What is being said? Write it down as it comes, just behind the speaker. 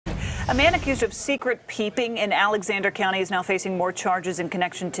A man accused of secret peeping in Alexander County is now facing more charges in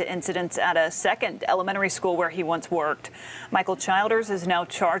connection to incidents at a second elementary school where he once worked. Michael Childers is now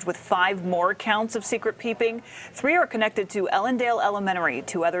charged with 5 more counts of secret peeping. 3 are connected to Ellendale Elementary.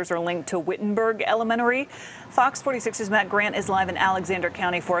 2 others are linked to Wittenburg Elementary. Fox 46's Matt Grant is live in Alexander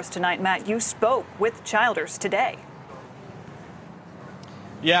County for us tonight. Matt, you spoke with Childers today.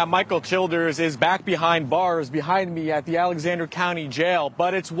 Yeah, Michael Childers is back behind bars behind me at the Alexander County Jail,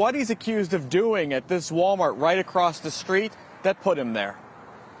 but it's what he's accused of doing at this Walmart right across the street that put him there.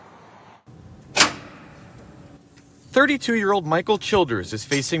 32-year-old Michael Childers is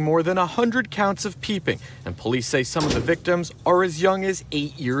facing more than 100 counts of peeping, and police say some of the victims are as young as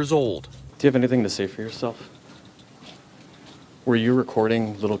 8 years old. Do you have anything to say for yourself? Were you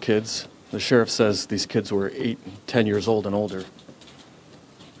recording little kids? The sheriff says these kids were 8 and 10 years old and older.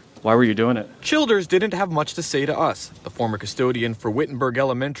 Why were you doing it? Childers didn't have much to say to us. The former custodian for Wittenberg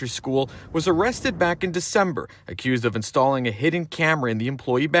Elementary School was arrested back in December, accused of installing a hidden camera in the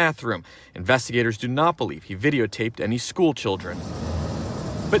employee bathroom. Investigators do not believe he videotaped any school children.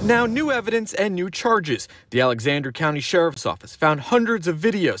 But now new evidence and new charges. The Alexander County Sheriff's Office found hundreds of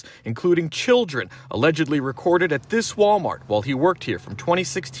videos, including children, allegedly recorded at this Walmart while he worked here from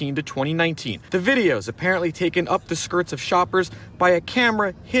 2016 to 2019. The videos apparently taken up the skirts of shoppers by a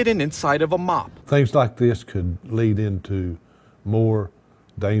camera hidden inside of a mop. Things like this could lead into more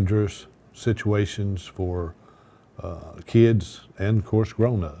dangerous situations for kids and, of course,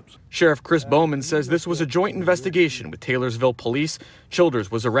 grown-ups. Sheriff Chris Bowman says this was a joint investigation with Taylorsville police. Childers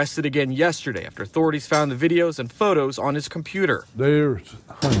was arrested again yesterday after authorities found the videos and photos on his computer. There's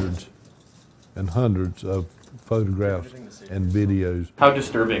hundreds and hundreds of photographs and videos. How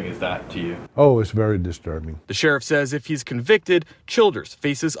disturbing is that to you? Oh, it's very disturbing. The sheriff says if he's convicted, Childers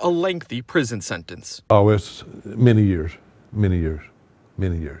faces a lengthy prison sentence. Oh, it's many years, many years,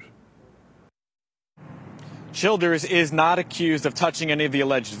 many years. Childers is not accused of touching any of the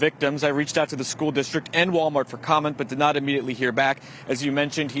alleged victims. I reached out to the school district and Walmart for comment, but did not immediately hear back. As you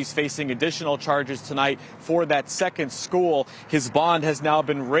mentioned, he's facing additional charges tonight for that second school. His bond has now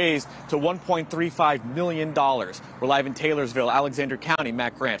been raised to $1.35 million. We're live in Taylorsville, Alexander County.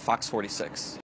 Matt Grant, Fox 46.